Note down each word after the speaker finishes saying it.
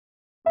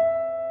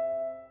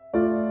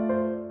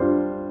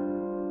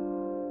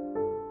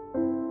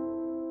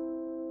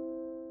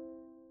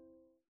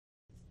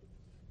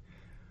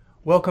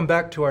Welcome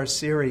back to our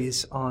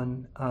series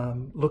on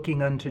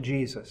Looking Unto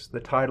Jesus. The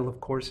title, of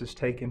course, is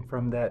taken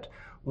from that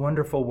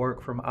wonderful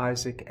work from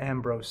Isaac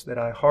Ambrose that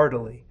I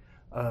heartily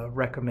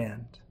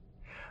recommend.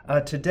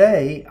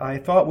 Today, I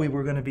thought we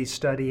were going to be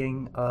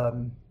studying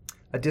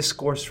a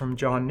discourse from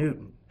John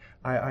Newton.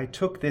 I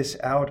took this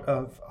out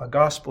of a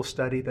gospel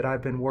study that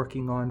I've been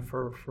working on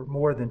for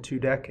more than 2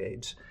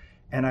 decades.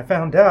 And I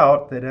found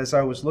out that as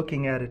I was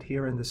looking at it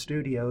here in the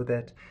studio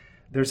that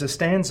there's a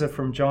stanza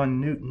from John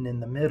Newton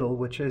in the middle,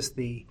 which is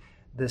the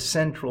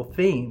central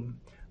theme,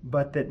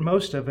 but that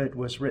most of it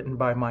was written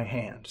by my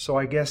hand. So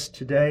I guess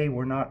today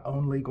we're not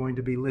only going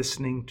to be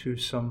listening to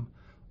some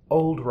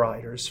old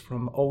writers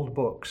from old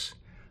books,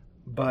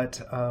 but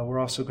we're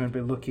also going to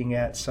be looking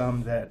at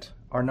some that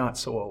are not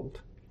so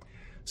old.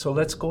 So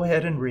let's go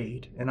ahead and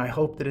read, and I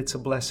hope that it's a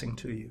blessing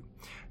to you.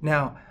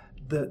 Now,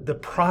 the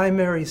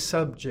primary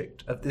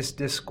subject of this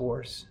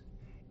discourse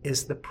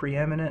is the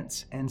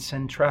preeminence and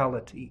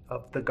centrality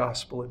of the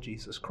gospel of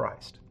Jesus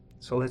Christ.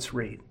 So let's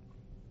read.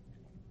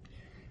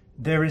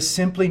 There is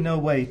simply no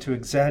way to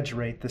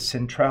exaggerate the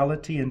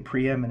centrality and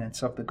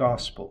preeminence of the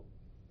gospel.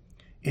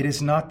 It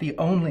is not the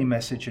only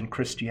message in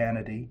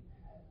Christianity,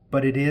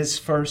 but it is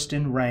first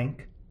in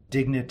rank,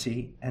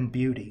 dignity, and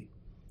beauty.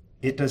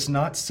 It does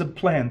not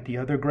supplant the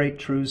other great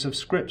truths of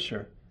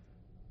Scripture,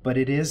 but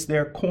it is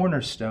their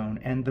cornerstone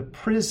and the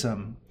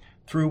prism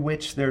through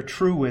which their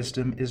true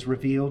wisdom is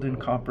revealed and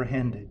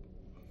comprehended.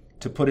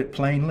 To put it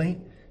plainly,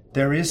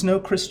 there is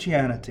no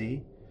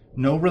Christianity,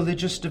 no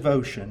religious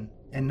devotion,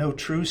 and no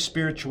true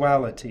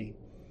spirituality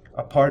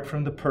apart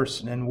from the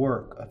person and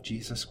work of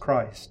Jesus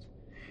Christ.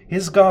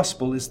 His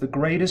gospel is the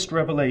greatest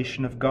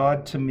revelation of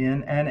God to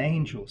men and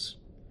angels.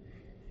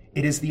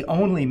 It is the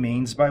only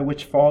means by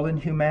which fallen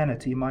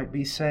humanity might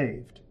be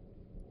saved,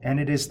 and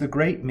it is the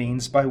great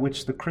means by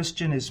which the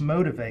Christian is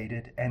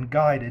motivated and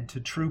guided to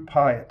true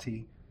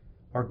piety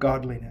or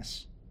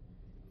godliness.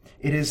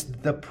 It is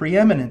the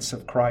preeminence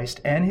of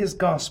Christ and his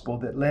gospel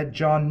that led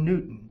John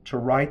Newton to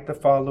write the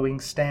following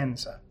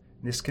stanza.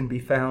 This can be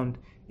found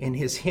in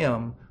his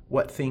hymn,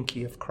 What Think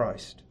Ye of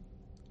Christ?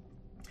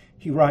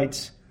 He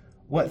writes,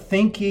 What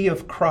think ye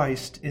of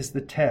Christ is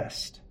the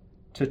test,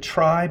 to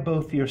try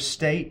both your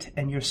state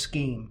and your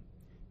scheme.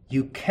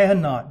 You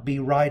cannot be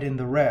right in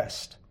the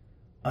rest,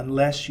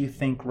 unless you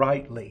think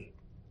rightly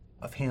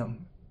of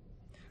him.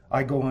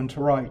 I go on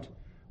to write,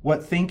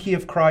 What think ye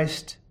of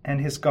Christ and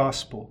his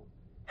gospel?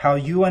 How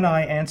you and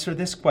I answer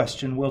this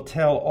question will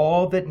tell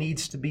all that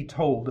needs to be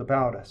told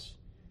about us.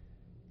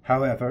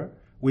 However,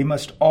 we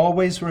must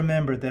always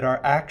remember that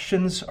our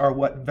actions are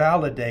what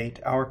validate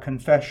our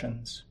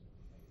confessions.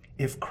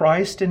 If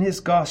Christ and his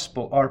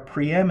gospel are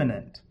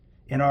preeminent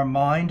in our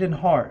mind and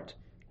heart,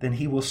 then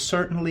he will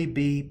certainly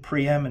be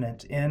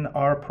preeminent in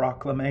our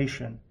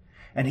proclamation,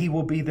 and he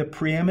will be the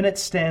preeminent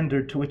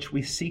standard to which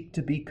we seek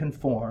to be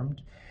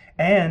conformed,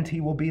 and he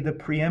will be the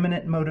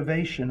preeminent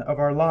motivation of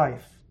our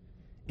life.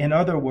 In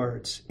other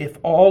words, if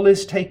all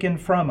is taken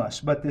from us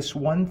but this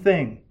one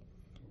thing,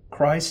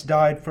 Christ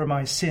died for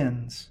my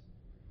sins,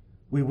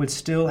 we would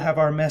still have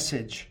our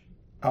message,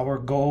 our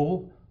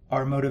goal,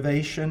 our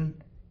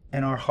motivation,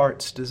 and our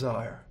heart's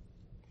desire.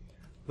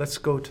 Let's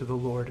go to the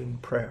Lord in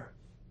prayer.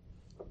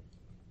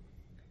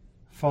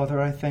 Father,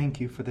 I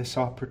thank you for this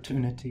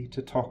opportunity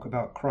to talk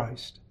about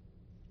Christ.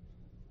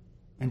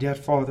 And yet,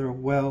 Father,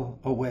 well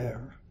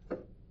aware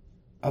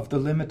of the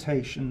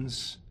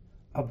limitations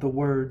of the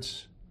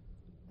words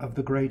of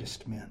the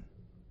greatest men.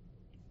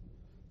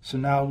 So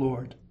now,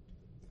 Lord,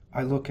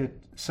 I look at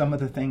some of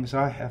the things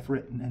I have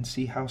written and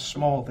see how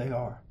small they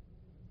are.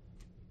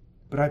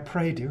 But I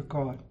pray, dear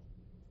God,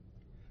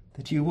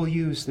 that you will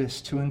use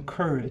this to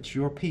encourage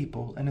your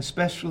people, and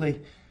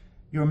especially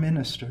your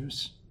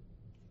ministers,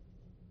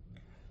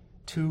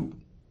 to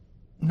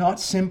not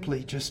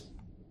simply just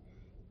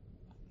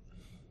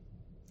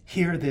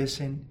hear this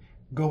and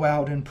go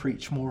out and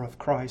preach more of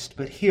Christ,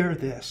 but hear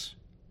this,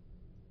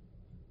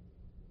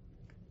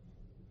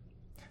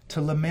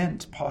 to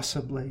lament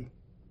possibly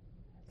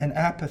an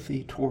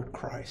apathy toward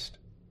Christ,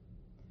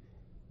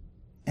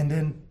 and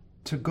then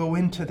to go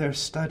into their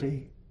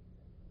study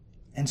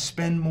and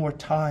spend more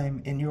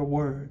time in your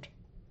word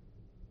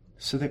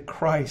so that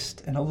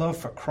Christ and a love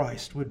for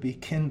Christ would be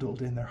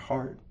kindled in their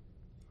heart,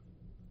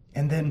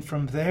 and then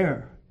from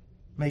there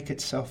make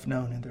itself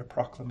known in their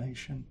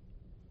proclamation.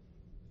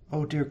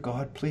 Oh, dear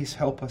God, please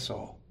help us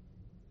all.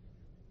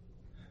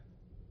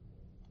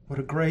 What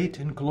a great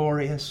and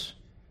glorious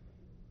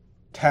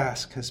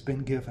task has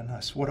been given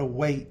us. What a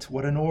weight,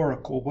 what an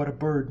oracle, what a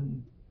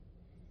burden.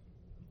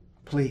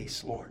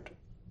 Please, Lord,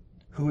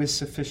 who is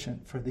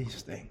sufficient for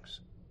these things,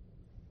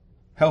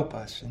 help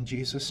us in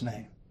Jesus'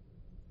 name.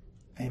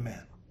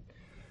 Amen.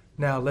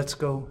 Now let's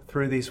go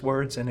through these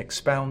words and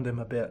expound them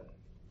a bit.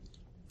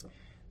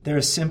 There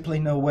is simply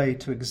no way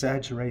to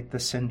exaggerate the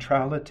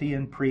centrality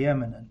and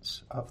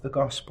preeminence of the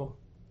gospel.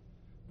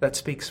 That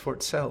speaks for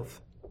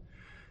itself.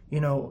 You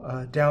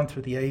know, down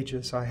through the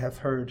ages, I have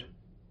heard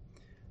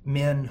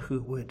men who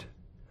would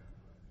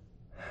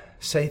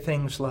say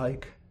things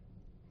like,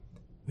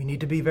 We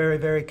need to be very,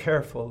 very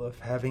careful of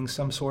having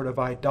some sort of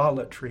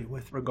idolatry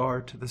with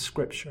regard to the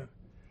Scripture.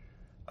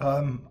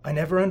 I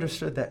never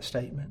understood that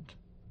statement.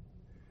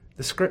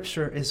 The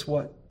Scripture is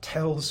what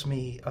tells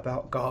me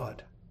about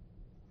God.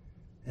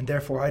 And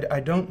therefore, I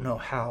don't know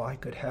how I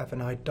could have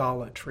an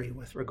idolatry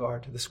with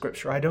regard to the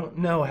Scripture. I don't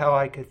know how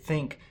I could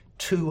think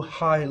too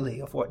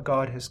highly of what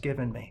God has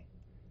given me.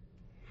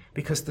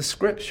 Because the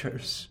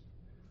Scriptures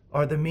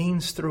are the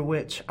means through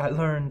which I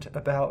learned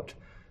about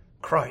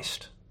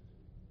Christ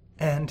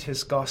and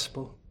His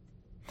gospel.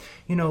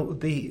 You know,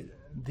 the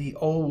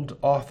old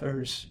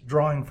authors,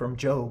 drawing from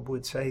Job,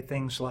 would say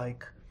things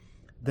like,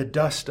 "The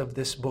dust of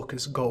this book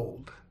is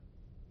gold."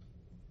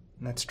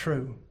 And that's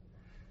true.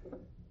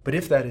 But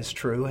if that is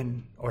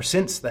true, or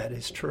since that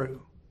is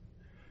true,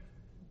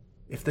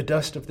 if the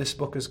dust of this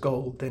book is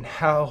gold, then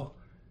how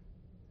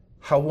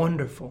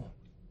wonderful,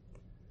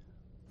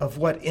 of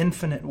what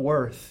infinite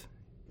worth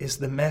is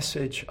the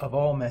message of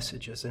all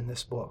messages in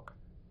this book.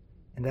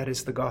 And that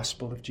is the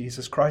gospel of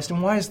Jesus Christ.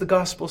 And why is the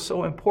gospel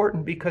so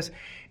important? Because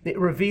it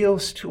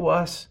reveals to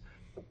us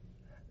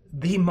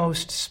the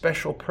most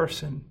special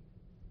person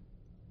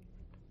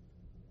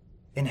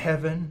in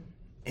heaven,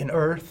 in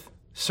earth,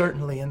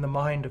 certainly in the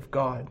mind of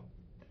God.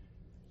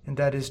 And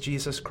that is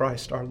Jesus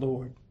Christ our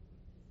Lord.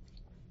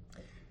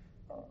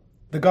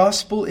 The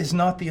gospel is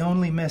not the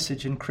only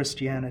message in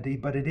Christianity,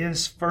 but it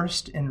is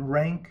first in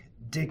rank,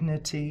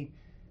 dignity,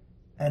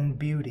 and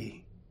beauty.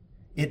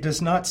 It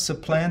does not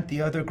supplant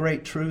the other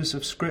great truths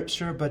of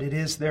Scripture, but it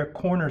is their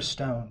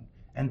cornerstone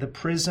and the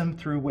prism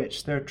through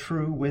which their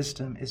true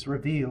wisdom is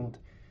revealed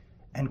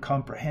and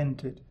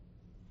comprehended.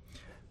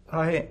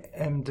 I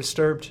am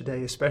disturbed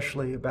today,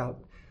 especially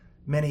about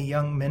many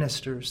young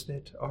ministers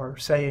that are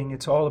saying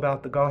it's all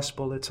about the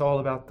gospel,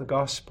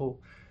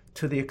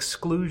 to the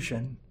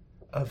exclusion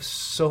of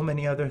so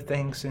many other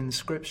things in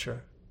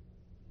Scripture.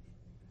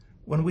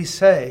 When we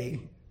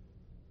say,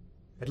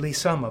 at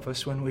least some of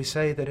us, when we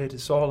say that it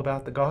is all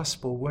about the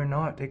gospel, we're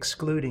not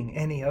excluding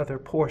any other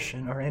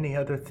portion or any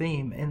other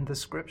theme in the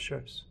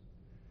Scriptures.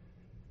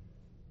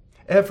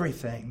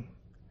 Everything,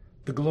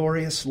 the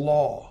glorious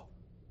law,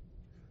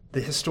 the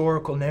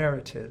historical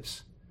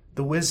narratives,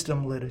 the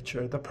wisdom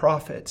literature, the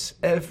prophets,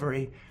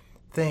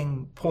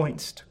 everything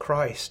points to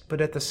Christ.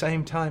 But at the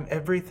same time,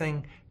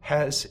 everything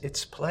has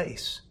its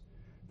place.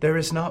 There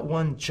is not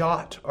one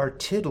jot or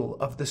tittle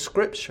of the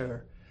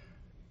Scripture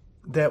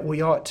that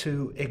we ought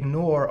to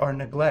ignore or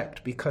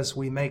neglect because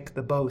we make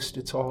the boast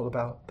it's all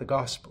about the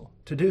gospel.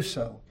 To do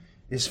so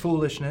is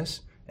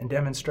foolishness and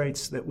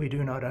demonstrates that we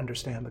do not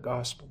understand the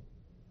gospel.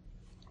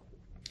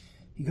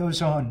 He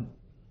goes on,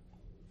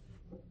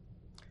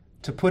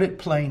 to put it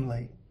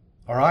plainly,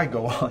 or I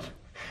go on,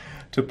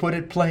 to put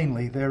it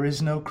plainly, there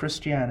is no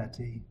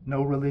Christianity,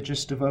 no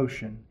religious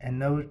devotion, and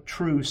no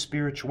true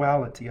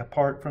spirituality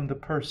apart from the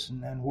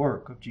person and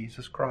work of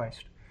Jesus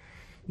Christ.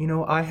 You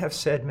know, I have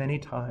said many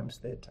times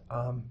that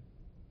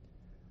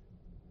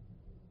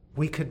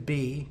we could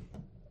be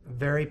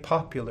very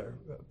popular,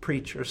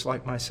 preachers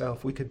like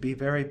myself. We could be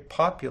very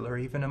popular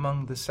even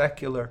among the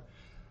secular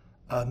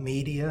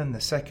media and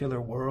the secular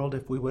world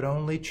if we would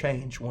only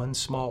change one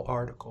small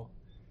article.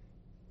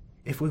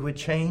 If we would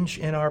change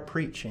in our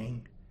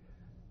preaching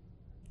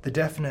the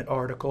definite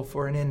article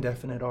for an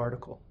indefinite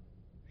article.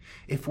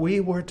 If we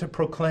were to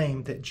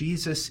proclaim that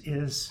Jesus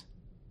is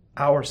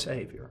our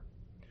Savior,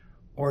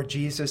 or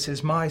Jesus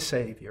is my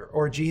Savior,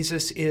 or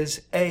Jesus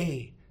is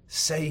a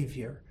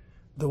Savior,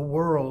 the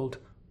world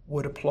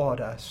would applaud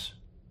us.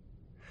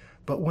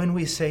 But when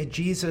we say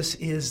Jesus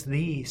is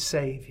the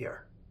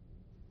Savior,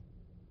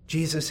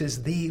 Jesus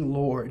is the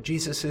Lord,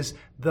 Jesus is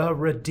the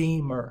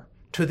Redeemer,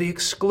 to the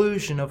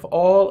exclusion of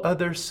all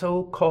other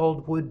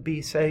so-called would-be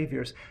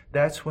saviors,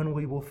 that's when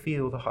we will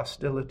feel the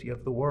hostility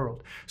of the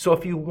world. So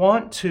if you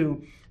want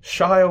to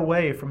shy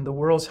away from the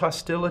world's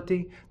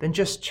hostility, then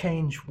just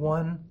change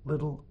one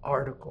little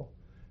article.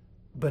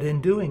 But in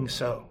doing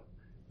so,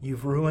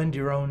 you've ruined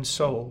your own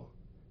soul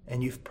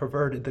and you've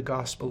perverted the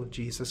gospel of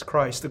Jesus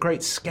Christ. The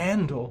great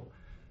scandal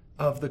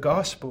of the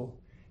gospel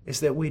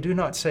is that we do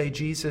not say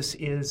Jesus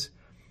is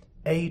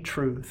a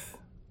truth,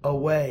 a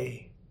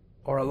way,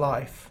 or a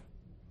life.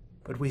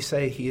 But we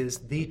say He is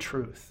the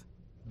truth,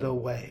 the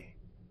way,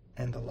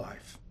 and the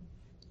life.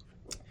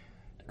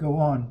 To go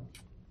on.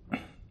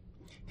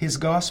 His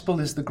gospel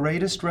is the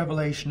greatest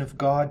revelation of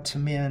God to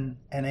men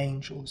and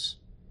angels.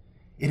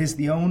 It is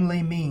the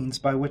only means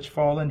by which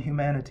fallen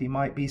humanity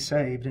might be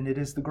saved, and it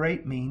is the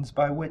great means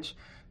by which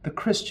the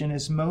Christian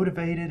is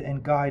motivated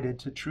and guided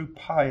to true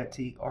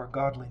piety or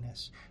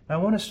godliness. Now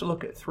I want us to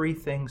look at three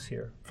things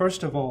here.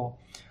 First of all,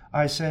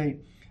 I say,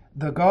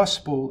 the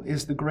gospel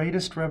is the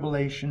greatest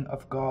revelation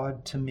of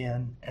God to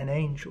men and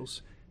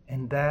angels,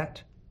 and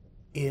that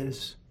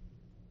is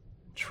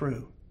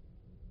true.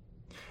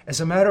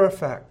 As a matter of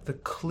fact, the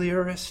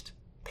clearest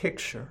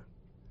picture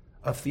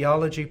of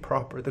theology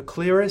proper, the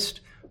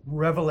clearest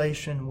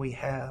revelation we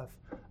have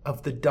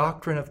of the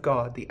doctrine of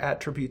God, the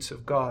attributes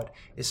of God,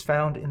 is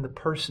found in the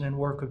person and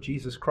work of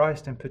Jesus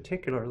Christ, and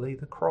particularly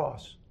the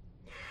cross.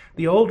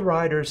 The old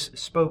writers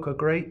spoke a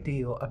great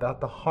deal about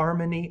the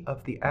harmony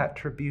of the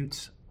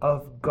attributes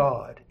of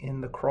God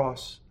in the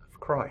cross of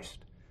Christ,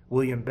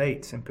 William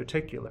Bates in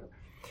particular.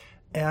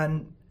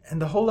 And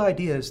the whole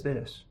idea is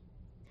this.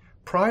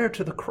 Prior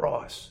to the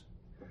cross,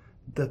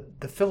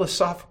 the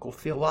philosophical,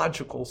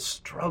 theological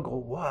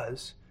struggle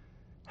was,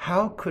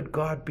 how could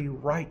God be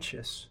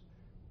righteous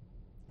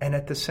and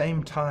at the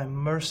same time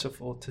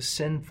merciful to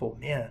sinful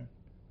men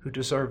who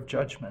deserve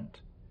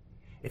judgment?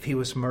 If he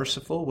was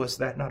merciful, was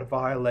that not a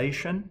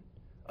violation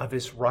of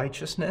his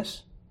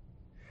righteousness?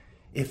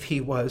 If he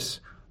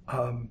was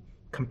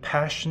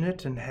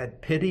compassionate and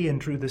had pity and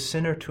drew the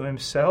sinner to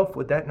himself,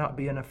 would that not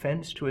be an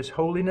offense to his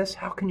holiness?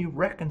 How can you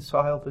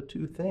reconcile the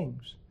two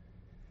things?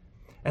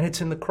 And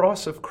it's in the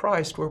cross of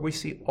Christ where we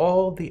see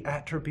all the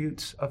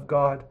attributes of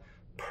God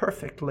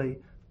perfectly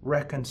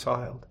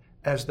reconciled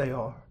as they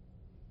are.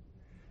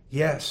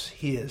 Yes,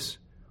 he is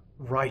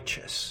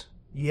righteous.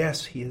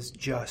 Yes, he is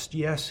just.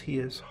 Yes, he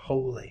is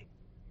holy.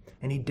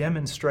 And he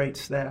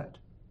demonstrates that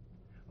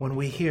when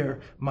we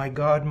hear, my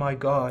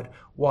God,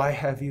 why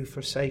have you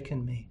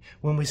forsaken me?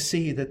 When we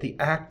see that the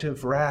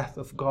active wrath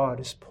of God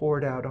is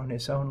poured out on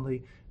his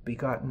only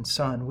begotten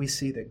Son, we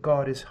see that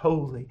God is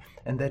holy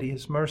and that he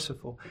is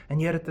merciful.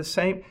 And yet at the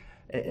same,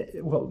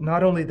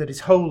 not only that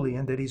he's holy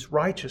and that he's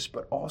righteous,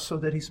 but also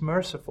that he's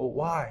merciful.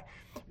 Why?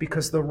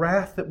 Because the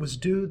wrath that was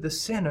due the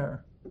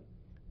sinner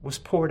was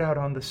poured out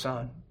on the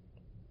Son.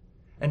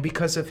 And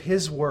because of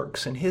his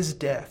works and his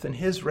death and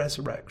his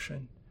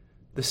resurrection,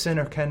 the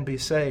sinner can be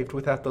saved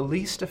without the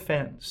least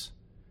offense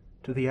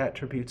to the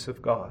attributes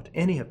of God,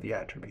 any of the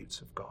attributes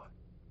of God.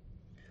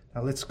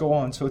 Now let's go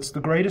on. So it's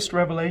the greatest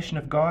revelation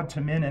of God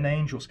to men and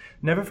angels.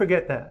 Never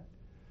forget that.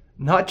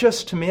 Not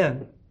just to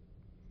men,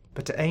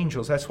 but to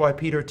angels. That's why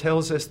Peter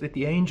tells us that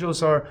the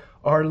angels are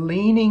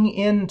leaning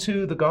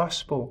into the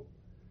gospel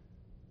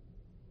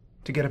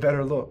to get a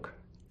better look.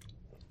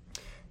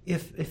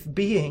 If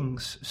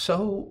beings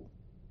so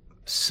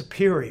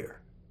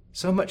superior,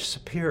 so much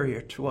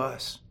superior to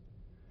us,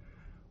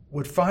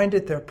 would find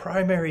it their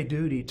primary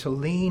duty to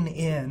lean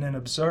in and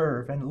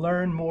observe and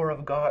learn more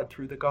of God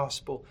through the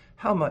gospel,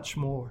 how much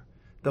more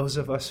those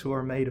of us who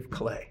are made of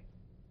clay?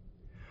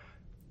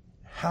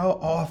 How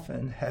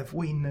often have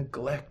we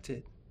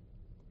neglected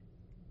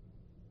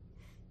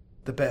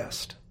the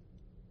best,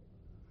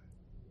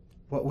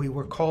 what we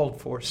were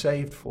called for,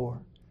 saved for,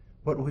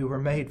 what we were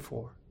made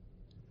for,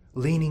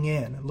 leaning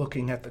in and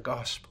looking at the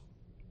gospel?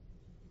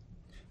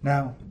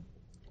 Now,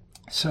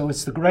 so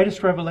it's the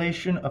greatest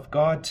revelation of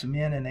God to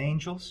men and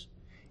angels.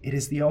 It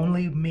is the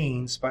only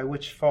means by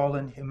which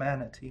fallen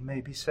humanity may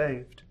be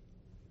saved.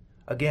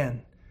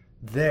 Again,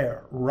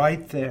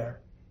 right there,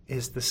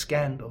 is the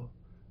scandal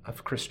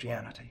of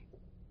Christianity.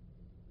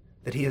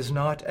 That he is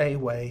not a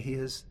way, he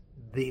is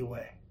the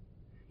way.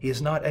 He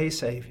is not a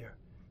Savior,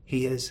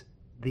 he is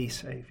the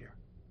Savior.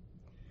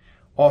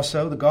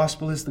 Also, the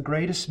gospel is the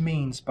greatest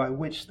means by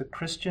which the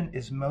Christian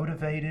is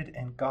motivated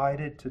and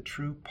guided to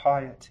true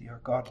piety or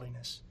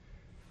godliness.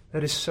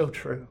 That is so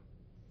true.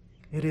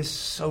 It is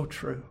so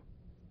true.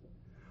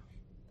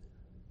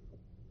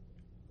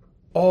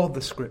 All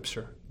the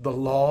Scripture, the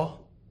law,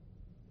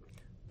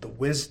 the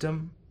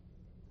wisdom,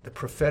 the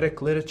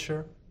prophetic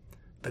literature,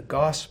 the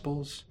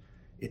Gospels,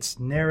 its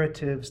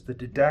narratives, the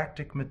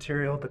didactic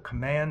material, the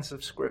commands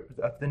of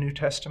the New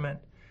Testament,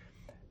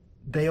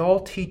 they all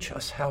teach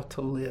us how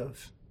to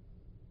live.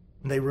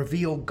 They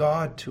reveal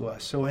God to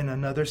us. So in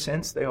another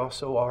sense, they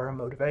also are a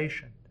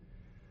motivation.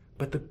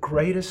 But the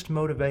greatest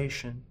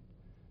motivation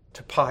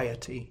to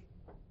piety,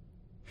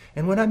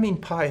 and when I mean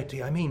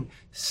piety, I mean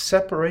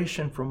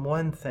separation from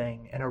one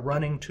thing and a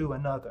running to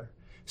another.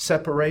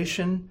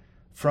 Separation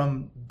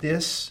from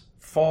this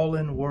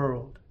fallen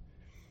world,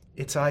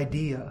 its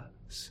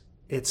ideas,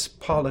 its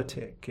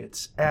politic,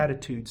 its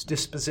attitudes,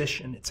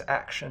 disposition, its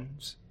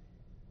actions.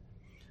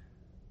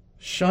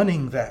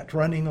 Shunning that,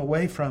 running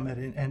away from it,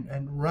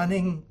 and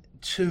running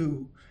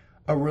to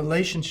a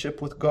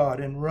relationship with God,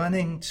 and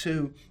running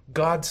to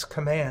God's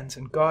commands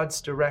and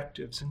God's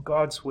directives and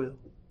God's will.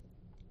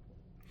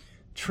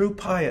 True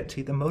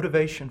piety, the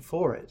motivation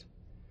for it,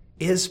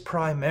 is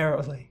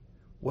primarily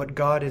what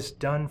God has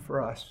done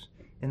for us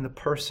in the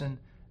person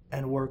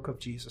and work of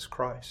Jesus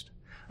Christ.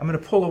 I'm going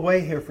to pull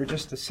away here for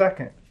just a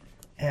second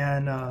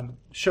and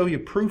show you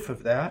proof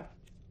of that.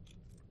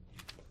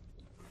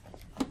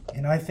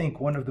 And I think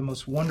one of the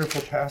most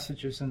wonderful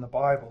passages in the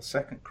Bible, 2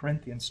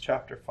 Corinthians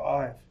chapter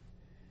 5.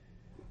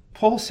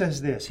 Paul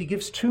says this. He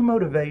gives two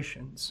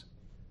motivations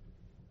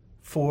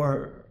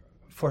for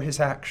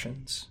his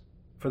actions,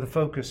 for the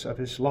focus of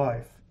his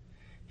life.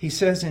 He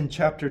says in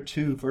chapter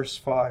 2, verse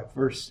 5,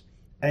 verse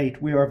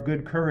 8, "We are of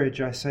good courage,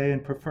 I say,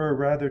 and prefer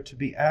rather to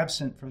be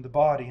absent from the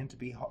body and to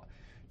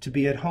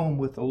be at home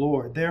with the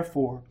Lord.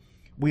 Therefore,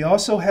 we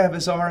also have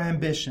as our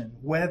ambition,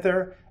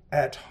 whether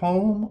at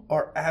home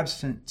or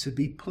absent, to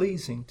be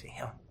pleasing to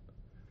him."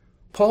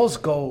 Paul's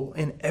goal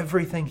in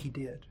everything he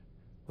did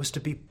was to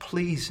be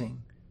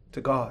pleasing to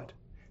God.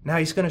 Now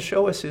he's going to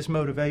show us his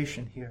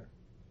motivation here.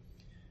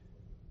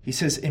 He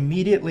says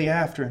immediately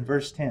after in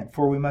verse 10,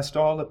 "For we must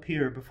all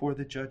appear before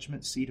the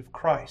judgment seat of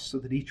Christ, so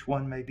that each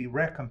one may be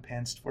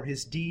recompensed for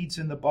his deeds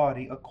in the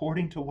body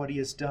according to what he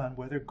has done,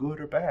 whether good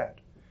or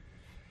bad."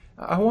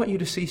 I want you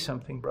to see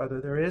something,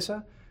 brother. There is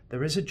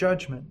a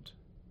judgment,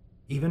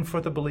 even for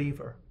the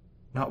believer,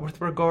 not with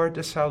regard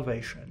to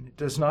salvation. It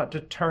does not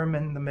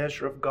determine the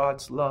measure of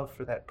God's love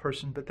for that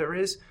person, but there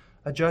is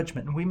a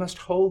judgment, and we must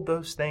hold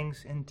those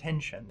things in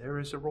tension. There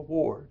is a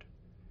reward.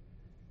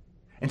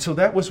 And so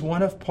that was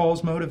one of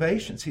Paul's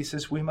motivations. He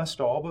says we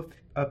must all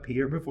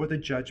appear before the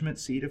judgment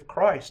seat of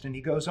Christ. And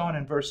he goes on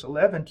in verse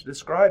 11 to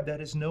describe that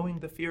as knowing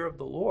the fear of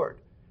the Lord.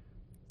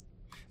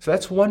 So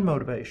that's one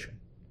motivation.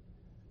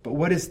 But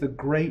what is the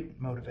great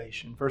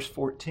motivation? Verse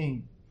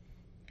 14,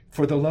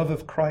 "For the love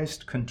of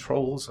Christ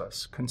controls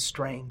us,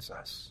 constrains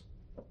us,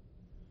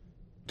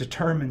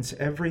 determines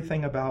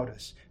everything about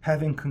us,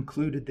 having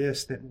concluded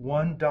this, that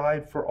one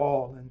died for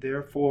all, and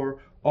therefore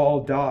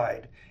all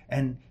died.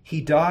 And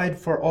he died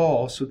for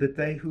all, so that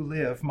they who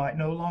live might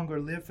no longer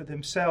live for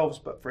themselves,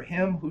 but for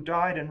him who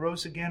died and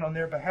rose again on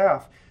their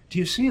behalf." Do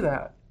you see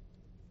that?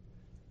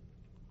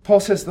 Paul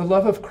says the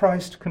love of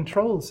Christ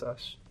controls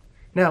us.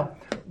 Now,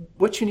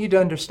 what you need to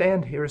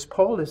understand here is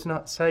Paul is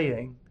not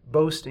saying,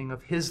 boasting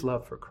of his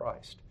love for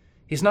Christ.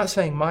 He's not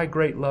saying my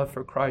great love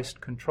for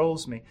Christ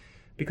controls me,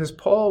 because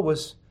Paul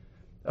was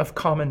of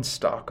common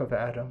stock of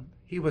Adam.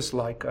 He was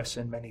like us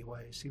in many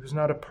ways. He was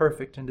not a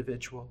perfect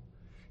individual.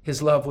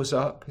 His love was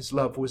up, his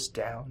love was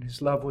down,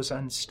 his love was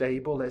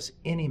unstable as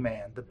any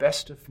man, the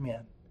best of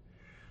men.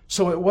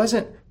 So it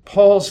wasn't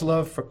Paul's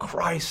love for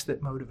Christ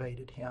that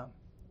motivated him,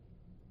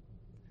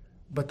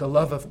 but the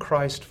love of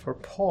Christ for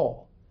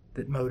Paul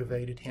that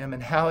motivated him.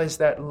 And how is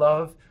that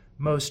love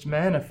most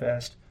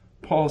manifest?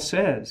 Paul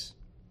says,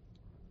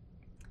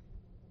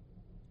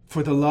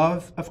 "For the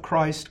love of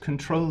Christ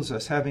controls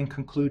us, having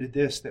concluded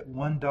this, that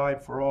one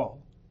died for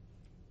all."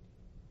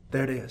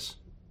 There it is,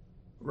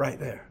 right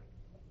there.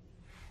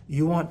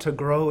 You want to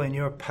grow in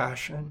your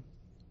passion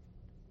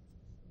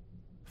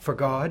for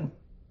God,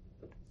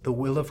 the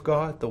will of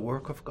God, the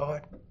work of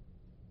God?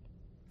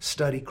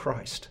 Study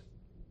Christ.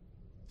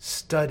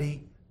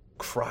 Study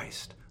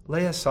Christ.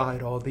 Lay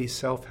aside all these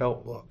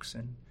self-help books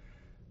and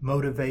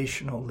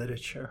motivational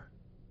literature.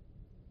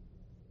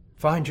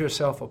 Find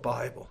yourself a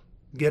Bible.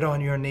 Get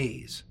on your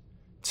knees.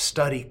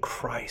 Study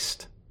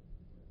Christ.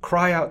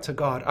 Cry out to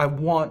God, "I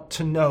want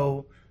to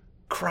know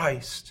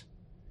Christ."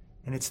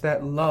 And it's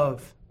that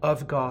love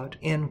of God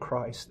in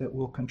Christ that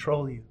will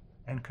control you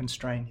and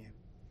constrain you.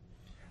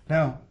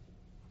 Now,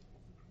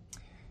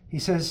 he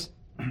says,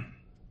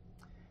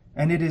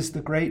 "And it is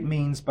the great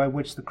means by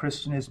which the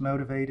Christian is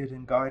motivated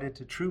and guided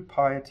to true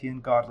piety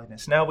and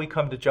godliness." Now we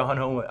come to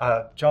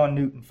John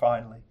Newton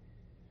finally.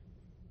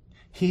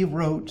 He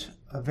wrote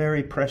a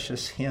very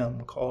precious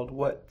hymn called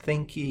 "What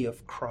Think Ye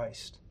of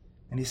Christ?"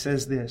 And he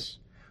says this,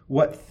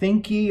 "What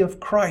think ye of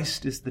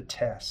Christ is the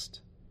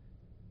test.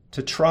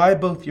 To try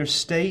both your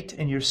state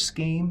and your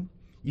scheme,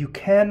 you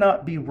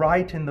cannot be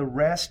right in the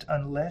rest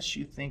unless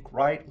you think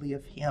rightly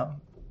of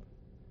him."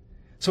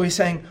 So he's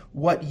saying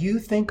what you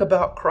think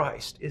about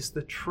Christ is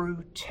the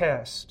true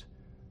test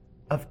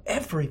of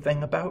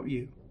everything about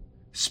you,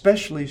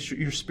 especially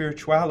your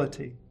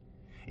spirituality.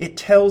 It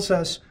tells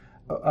us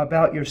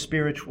about your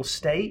spiritual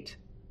state,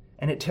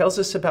 and it tells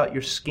us about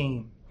your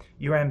scheme,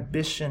 your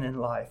ambition in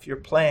life, your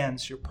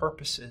plans, your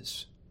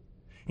purposes.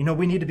 You know,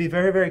 we need to be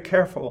very, very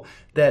careful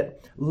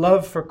that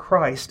love for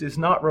Christ is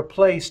not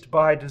replaced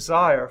by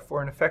desire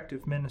for an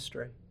effective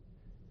ministry.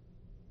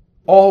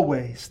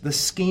 Always, the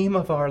scheme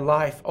of our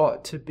life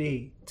ought to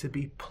be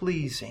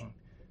pleasing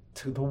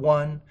to the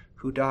one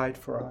who died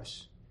for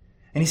us.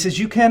 And he says,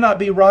 you cannot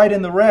be right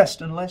in the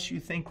rest unless you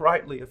think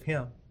rightly of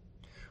him.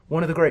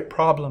 One of the great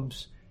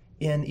problems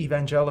in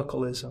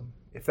evangelicalism,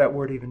 if that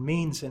word even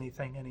means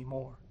anything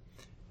anymore,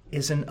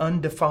 is an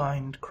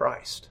undefined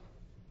Christ.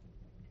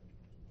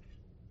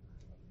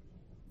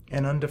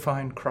 An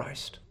undefined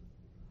Christ.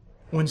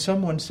 When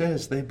someone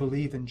says they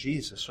believe in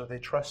Jesus or they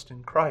trust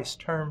in Christ,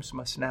 terms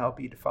must now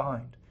be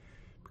defined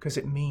because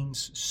it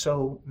means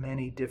so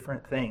many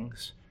different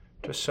things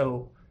to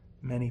so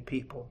many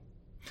people.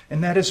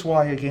 And that is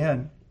why,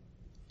 again,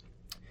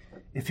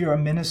 if you're a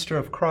minister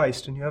of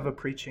Christ and you have a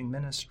preaching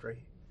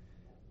ministry,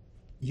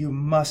 you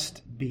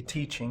must be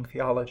teaching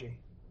theology.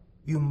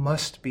 You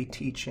must be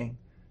teaching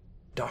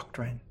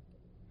doctrine.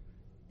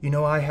 You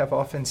know, I have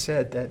often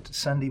said that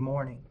Sunday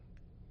morning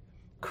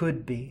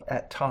could be,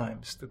 at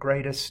times, the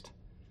greatest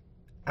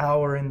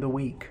hour in the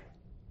week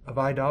of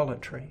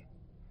idolatry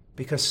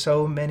because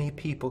so many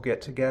people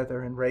get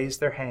together and raise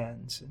their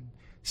hands and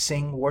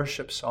sing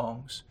worship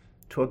songs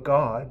to a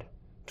God,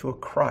 to a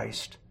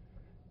Christ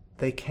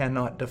they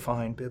cannot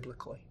define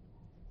biblically.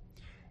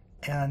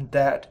 And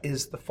that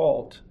is the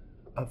fault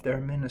of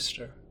their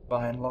minister,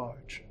 by and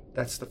large.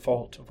 That's the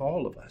fault of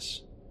all of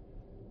us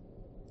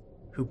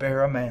who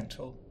bear a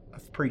mantle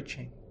of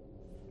preaching.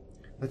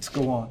 Let's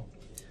go on.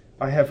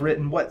 I have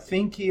written, what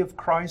think ye of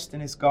Christ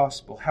and his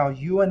gospel? How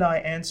you and I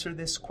answer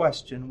this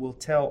question will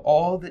tell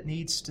all that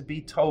needs to be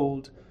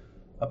told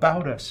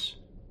about us.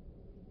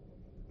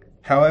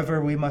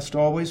 However, we must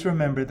always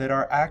remember that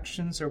our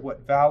actions are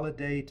what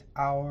validate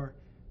our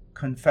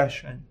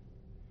confession.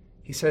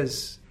 He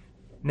says,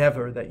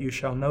 never that you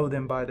shall know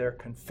them by their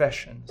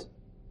confessions.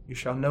 You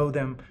shall know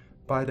them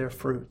by their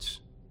fruits.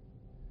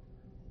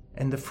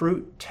 And the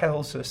fruit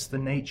tells us the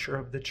nature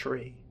of the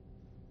tree.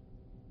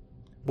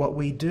 What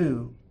we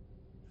do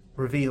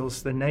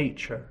reveals the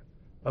nature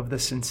of the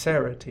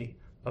sincerity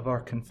of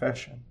our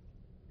confession.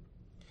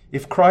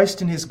 If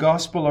Christ and his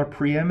gospel are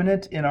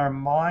preeminent in our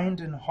mind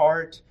and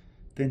heart,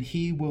 then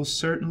he will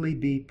certainly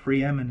be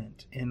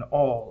preeminent in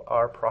all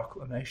our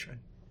proclamation.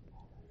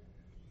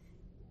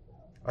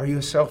 Are you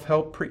a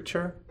self-help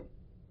preacher?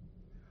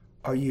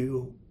 Are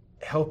you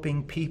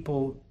helping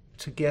people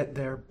to get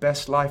their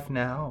best life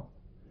now?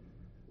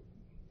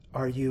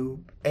 Are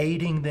you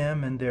aiding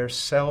them in their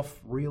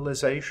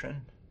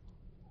self-realization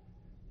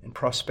and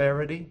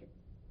prosperity?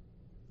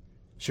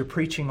 Is your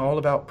preaching all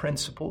about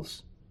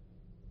principles?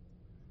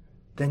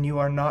 Then you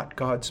are not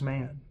God's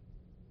man.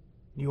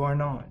 You are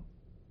not.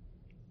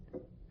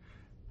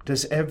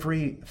 Does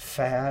every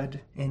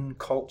fad in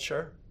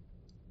culture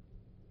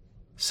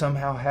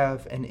somehow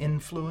have an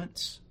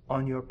influence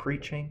on your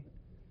preaching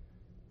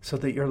so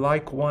that you're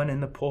like one in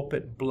the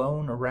pulpit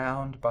blown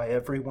around by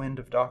every wind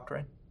of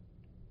doctrine?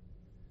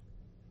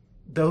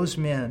 Those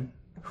men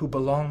who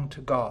belong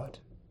to God,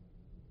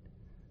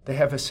 they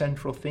have a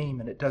central theme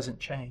and it doesn't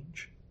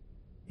change.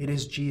 It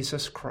is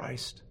Jesus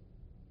Christ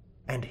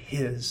and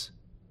his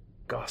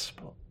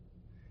gospel.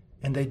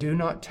 And they do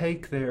not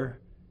take their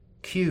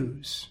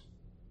cues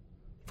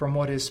from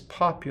what is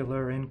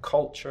popular in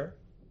culture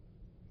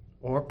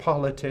or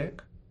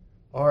politic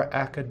or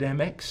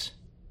academics.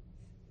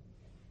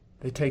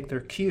 They take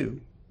their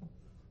cue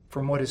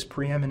from what is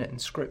preeminent in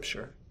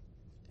Scripture.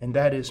 And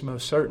that is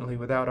most certainly,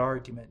 without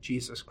argument,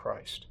 Jesus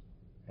Christ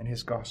and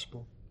his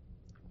gospel.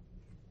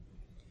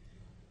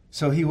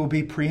 So he will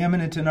be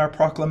preeminent in our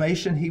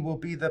proclamation. He will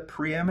be the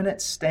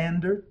preeminent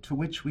standard to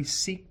which we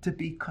seek to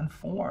be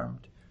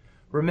conformed.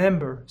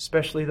 Remember,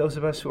 especially those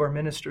of us who are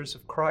ministers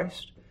of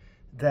Christ,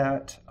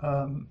 that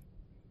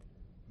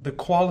the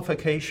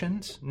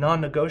qualifications,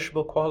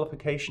 non-negotiable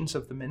qualifications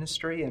of the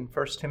ministry in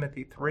 1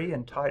 Timothy 3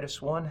 and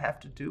Titus 1 have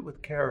to do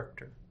with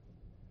character.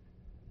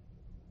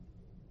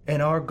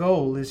 And our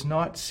goal is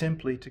not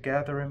simply to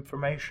gather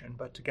information,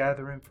 but to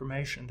gather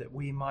information that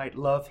we might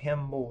love him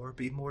more,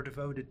 be more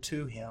devoted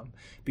to him,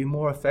 be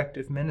more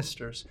effective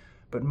ministers,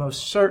 but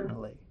most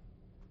certainly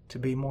to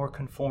be more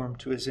conformed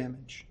to his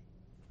image.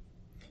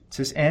 It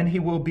says, and he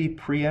will be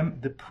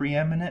the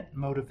preeminent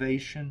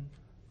motivation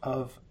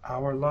of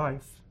our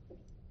life.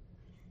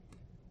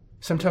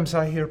 Sometimes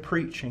I hear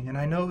preaching, and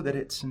I know that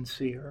it's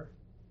sincere,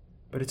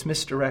 but it's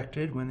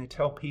misdirected when they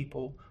tell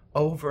people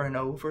over and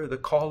over, the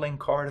calling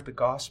card of the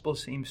gospel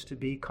seems to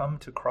be, come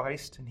to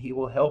Christ and he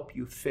will help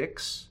you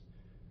fix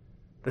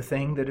the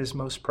thing that is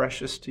most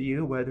precious to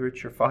you, whether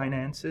it's your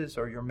finances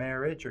or your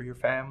marriage or your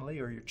family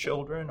or your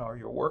children or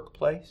your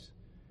workplace.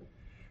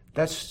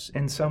 That's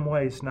in some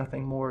ways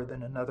nothing more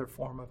than another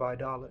form of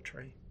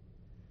idolatry.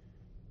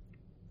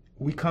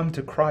 We come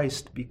to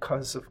Christ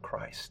because of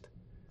Christ.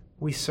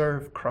 We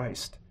serve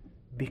Christ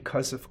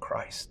because of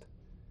Christ,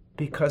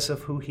 because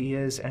of who he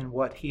is and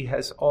what he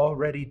has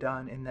already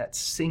done in that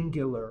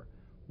singular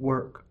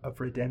work of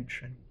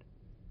redemption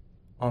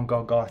on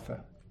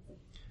Golgotha.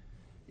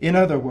 In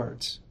other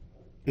words,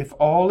 if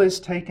all is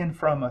taken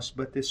from us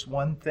but this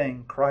one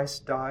thing,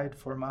 Christ died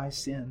for my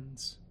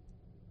sins,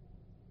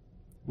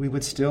 we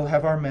would still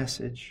have our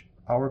message,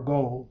 our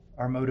goal,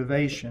 our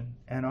motivation,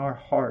 and our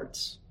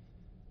heart's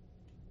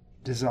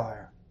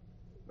desire.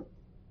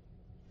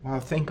 Wow,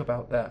 think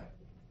about that.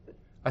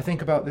 I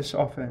think about this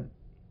often.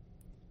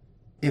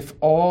 If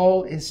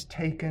all is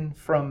taken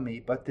from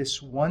me, but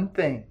this one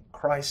thing,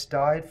 Christ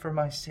died for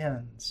my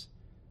sins,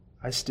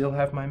 I still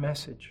have my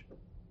message.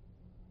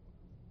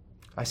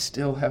 I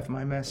still have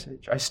my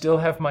message. I still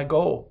have my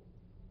goal.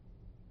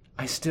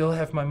 I still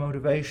have my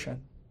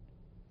motivation.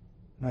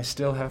 And I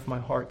still have my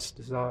heart's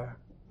desire.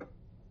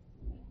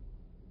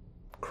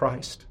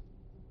 Christ,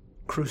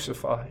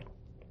 crucified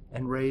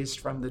and raised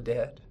from the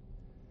dead.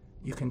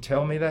 You can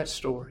tell me that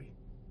story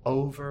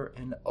over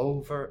and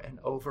over and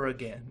over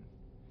again,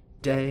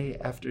 day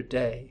after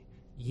day,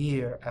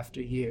 year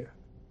after year.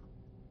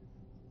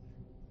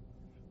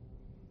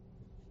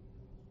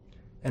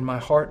 And my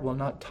heart will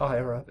not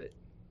tire of it.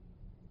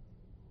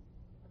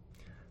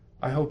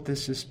 I hope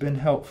this has been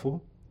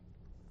helpful.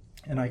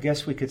 And I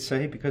guess we could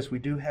say, because we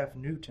do have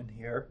Newton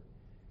here,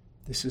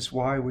 this is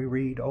why we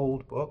read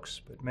old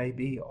books, but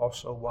maybe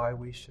also why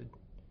we should,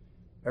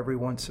 every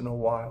once in a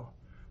while,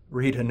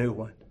 read a new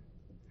one.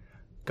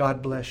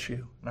 God bless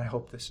you, and I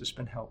hope this has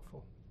been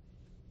helpful.